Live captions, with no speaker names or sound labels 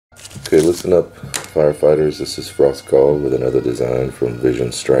Okay, listen up, firefighters. This is Frost Call with another design from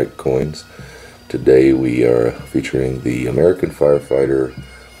Vision Strike Coins. Today we are featuring the American Firefighter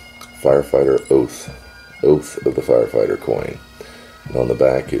Oath of the Firefighter coin. And on the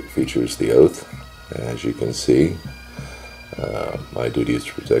back it features the oath. As you can see, my duty is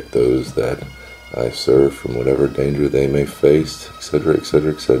to protect those that I serve from whatever danger they may face, etc.,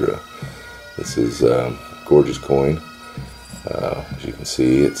 etc., etc. This is a gorgeous coin. As you can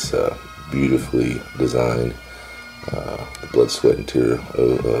see, it's beautifully designed. The blood, sweat, and tear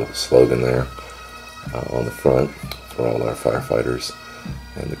slogan there on the front for all our firefighters,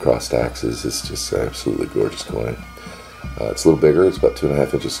 and the crossed axes. It's just an absolutely gorgeous coin. It's a little bigger. It's about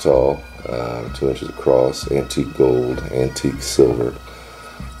 2.5 inches tall, 2 inches across, antique gold, antique silver,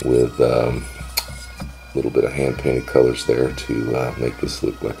 with a little bit of hand-painted colors there to make this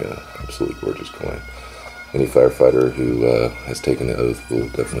look like an absolutely gorgeous coin. Any firefighter who has taken the oath will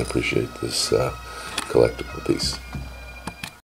definitely appreciate this collectible piece.